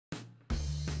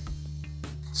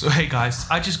So hey guys,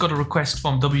 I just got a request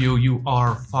from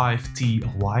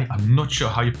WUR5TY, I'm not sure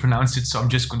how you pronounce it, so I'm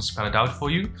just going to spell it out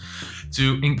for you,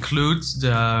 to include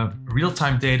the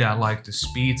real-time data like the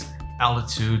speed,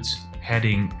 altitude,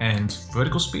 heading and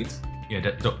vertical speed,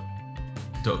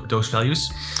 those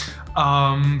values,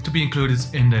 to be included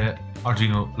in the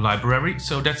Arduino library.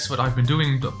 So that's what I've been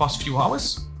doing the past few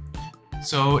hours.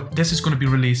 So this is going to be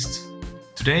released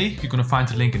today. You're going to find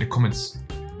the link in the comments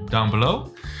down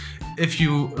below. If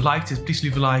you liked it, please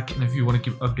leave a like, and if you want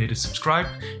to keep updated, subscribe.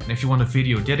 And if you want a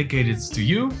video dedicated to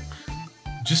you,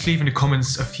 just leave in the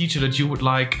comments a feature that you would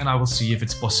like, and I will see if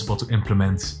it's possible to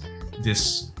implement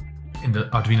this in the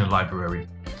Arduino library.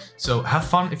 So have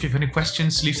fun. If you have any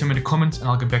questions, leave them in the comments and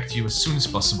I'll get back to you as soon as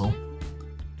possible.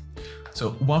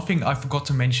 So one thing I forgot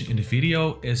to mention in the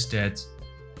video is that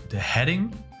the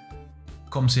heading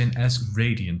comes in as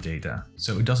radian data.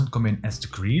 So it doesn't come in as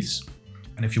degrees.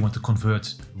 And if you want to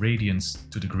convert radians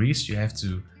to degrees, you have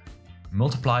to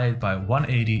multiply it by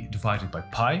 180 divided by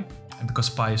pi. And because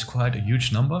pi is quite a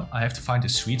huge number, I have to find a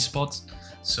sweet spot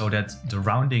so that the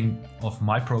rounding of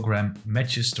my program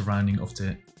matches the rounding of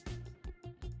the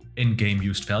in-game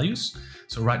used values.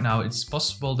 So right now it's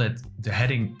possible that the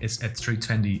heading is at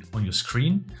 320 on your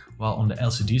screen, while on the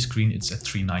LCD screen it's at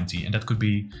 390. And that could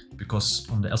be because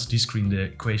on the LCD screen the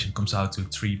equation comes out to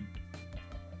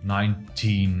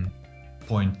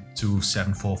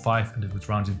 319.2745 and it would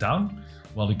round it down,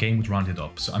 while the game would round it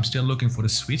up. So I'm still looking for the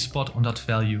sweet spot on that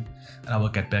value, and I will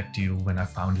get back to you when I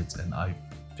found it and I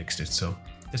fixed it. So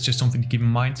it's just something to keep in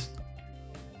mind.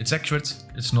 It's accurate,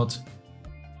 it's not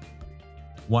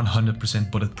 100%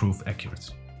 bulletproof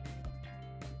accurate.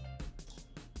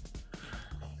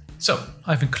 So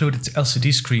I've included the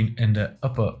LCD screen in the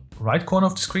upper right corner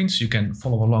of the screen so you can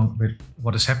follow along with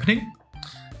what is happening.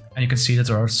 And you can see that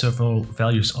there are several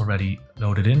values already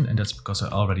loaded in, and that's because I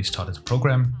already started the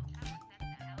program.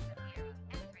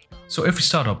 So if we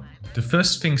start up, the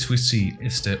first things we see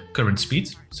is the current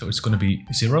speed. So it's going to be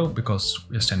 0 because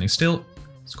we're standing still.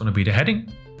 It's going to be the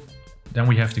heading. Then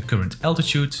we have the current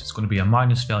altitude. It's going to be a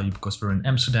minus value because we're in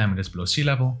Amsterdam and it's below sea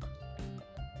level.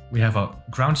 We have a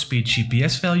ground speed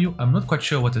GPS value. I'm not quite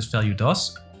sure what this value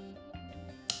does.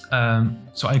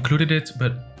 So I included it,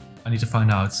 but I need to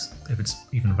find out if it's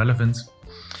even relevant.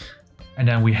 And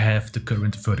then we have the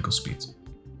current vertical speed.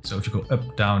 So if you go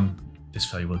up, down, this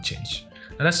value will change.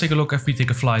 Now let's take a look if we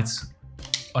take a flight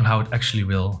on how it actually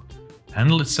will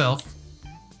handle itself.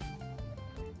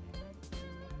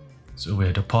 So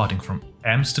we're departing from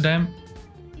Amsterdam.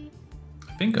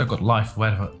 I think I got live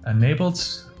weather enabled.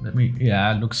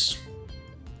 Yeah, it looks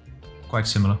quite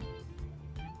similar.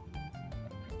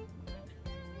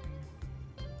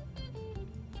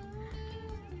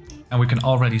 And we can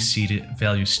already see the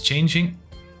values changing.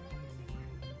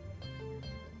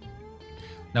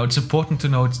 Now it's important to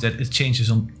note that it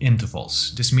changes on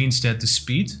intervals. This means that the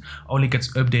speed only gets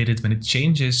updated when it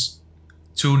changes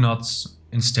 2 knots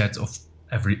instead of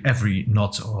every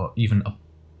knot, or even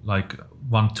like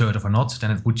 1/3 of a knot.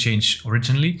 Then it would change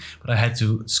originally, but I had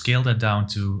to scale that down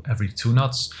to every 2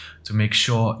 knots to make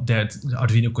sure that the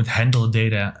Arduino could handle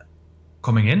data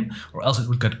coming in, or else it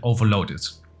would get overloaded.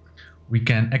 We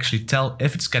can actually tell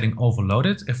if it's getting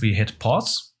overloaded if we hit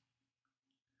pause.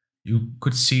 You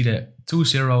could see the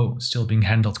 2.0 still being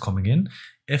handled coming in.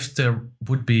 If there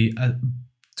would be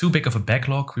too big of a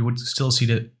backlog, we would still see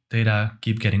the data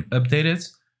keep getting updated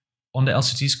on the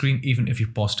LCD screen even if you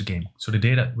pause the game. So the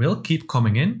data will keep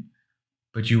coming in,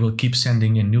 but you will keep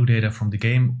sending in new data from the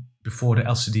game before the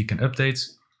LCD can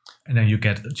update, and then you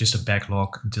get just a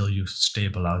backlog until you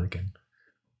stable out again.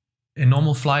 In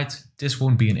normal flight, this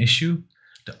won't be an issue.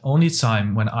 The only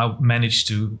time when I managed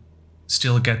to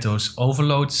still get those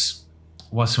overloads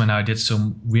was when I did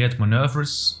some weird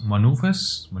maneuvers.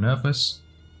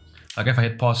 Like if I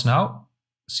hit pause now,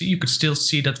 see, you could still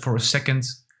see that for a second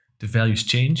the values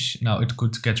change. Now it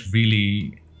could get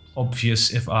really obvious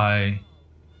if I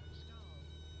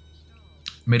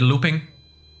made a looping.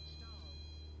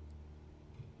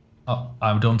 Oh,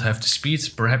 I don't have the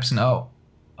speed, perhaps now.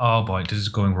 Oh boy, this is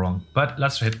going wrong. But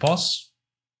let's hit pause.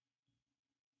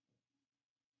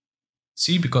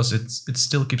 See, because it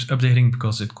still keeps updating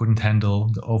because it couldn't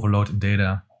handle the overload in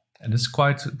data. And it's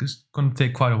going to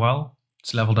take quite a while.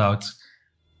 It's leveled out.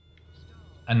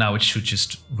 And now it should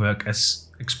just work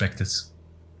as expected.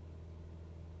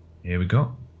 Here we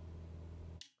go.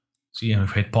 See, and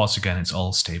if we hit pause again, it's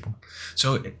all stable.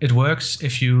 So it works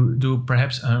if you do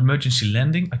perhaps an emergency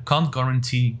landing. I can't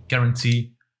guarantee.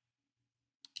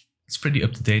 It's pretty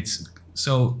up to date.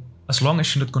 So as long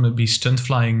as you're not going to be stunt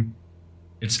flying,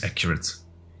 it's accurate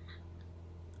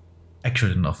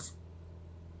enough.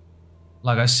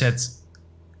 like I said,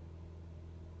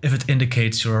 if it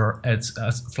indicates you're at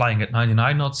flying at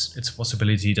 99 knots, it's a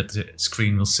possibility that the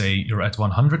screen will say you're at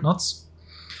 100 knots.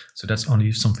 So that's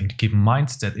only something to keep in mind,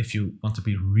 that if you want to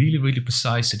be really, really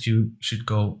precise, that you should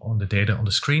go on the data on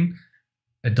the screen.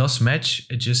 It does match,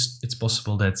 it's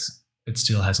possible that it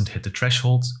still hasn't hit the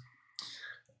threshold.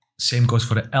 Same goes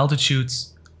for the altitude.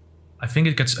 I think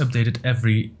it gets updated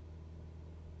every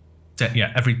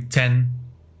 10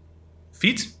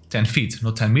 feet. 10 feet,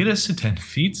 not 10 meters, 10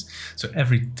 feet. So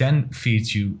every 10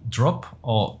 feet you drop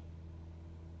or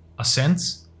ascend,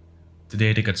 the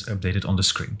data gets updated on the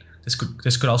screen.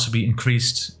 This could also be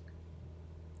increased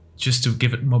just to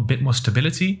give it a bit more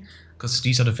stability, because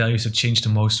these are the values that change the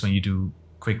most when you do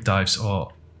quick dives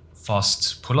or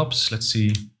fast pull-ups. Let's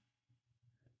see.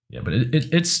 Yeah, but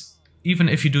it's even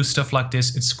if you do stuff like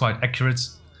this, it's quite accurate.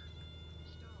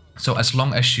 So as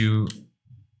long as you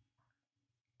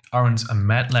aren't a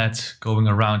mad lad going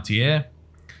around the air,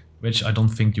 which I don't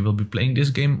think you will be playing this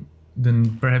game,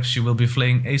 then perhaps you will be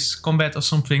playing Ace Combat or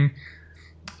something.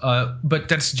 But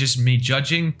that's just me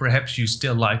judging. Perhaps you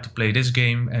still like to play this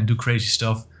game and do crazy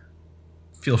stuff.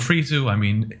 Feel free to, I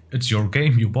mean, it's your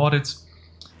game, you bought it.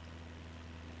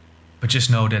 But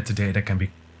just know that the data can be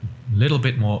a little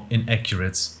bit more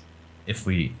inaccurate if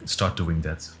we start doing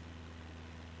that.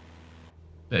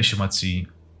 As you might see,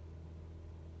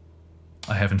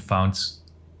 I haven't found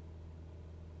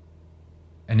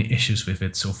any issues with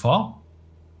it so far.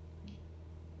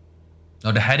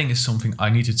 Now the heading is something I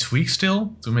need to tweak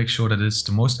still to make sure that it's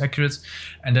the most accurate.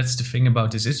 And that's the thing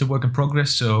about this, it's a work in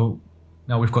progress. So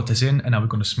now we've got this in and now we're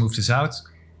going to smooth this out.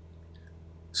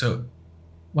 So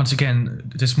once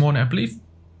again, this morning, I believe,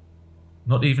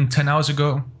 not even 10 hours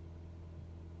ago,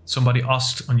 somebody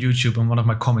asked on YouTube in one of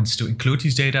my comments to include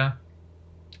these data.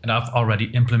 And I've already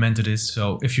implemented it.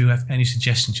 So if you have any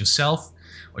suggestions yourself,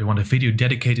 or you want a video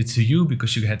dedicated to you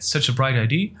because you had such a bright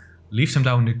idea, leave them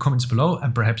down in the comments below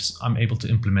and perhaps I'm able to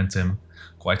implement them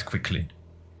quite quickly.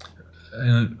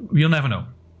 You'll never know.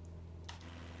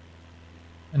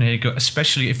 And here you go,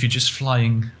 especially if you're just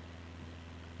flying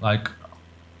like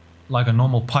a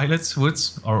normal pilot would,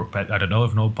 or I don't know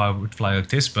if no pilot would fly like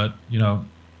this, but you know,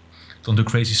 don't do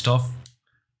crazy stuff.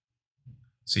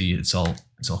 See, it's all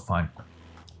fine.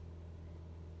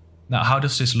 Now, how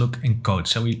does this look in code?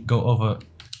 Shall we go over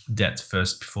that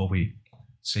first before we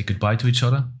say goodbye to each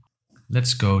other?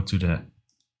 Let's go to the...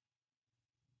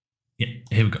 Yeah,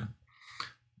 here we go.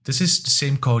 This is the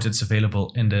same code that's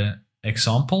available in the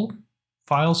example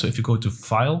file. So if you go to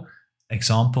File,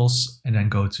 Examples, and then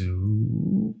go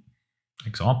to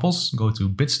Examples, go to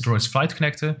Bits Droids Flight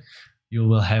Connector, you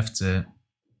will have the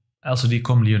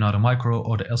LCD-COM Leonardo Micro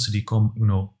or the LCD-COM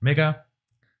Uno Mega.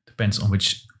 Depends on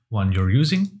which one you're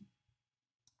using.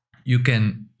 You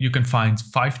can find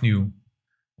 5 new,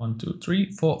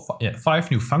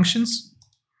 5 new functions.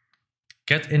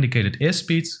 Get indicated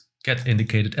airspeed, get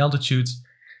indicated altitude,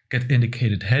 get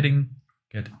indicated heading,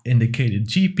 get indicated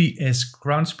GPS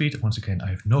ground speed. Once again, I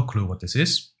have no clue what this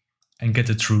is. And get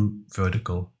the true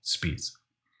vertical speed.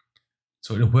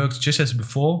 So it works just as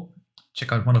before.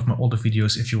 Check out one of my older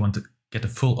videos if you want to get a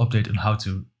full update on how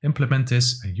to implement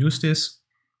this and use this.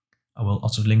 I will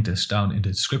also link this down in the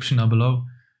description down below.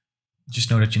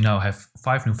 Just know that you now have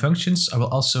 5 new functions. I will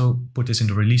also put this in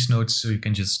the release notes so you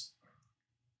can just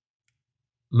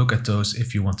look at those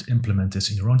if you want to implement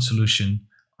this in your own solution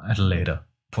at a later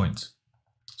point.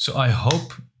 So I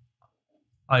hope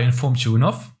I informed you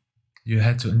enough. You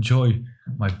had to enjoy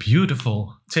my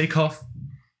beautiful takeoff.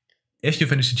 If you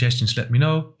have any suggestions, let me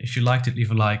know. If you liked it,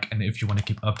 leave a like. And if you want to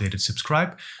keep updated,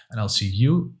 subscribe. And I'll see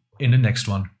you in the next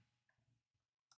one.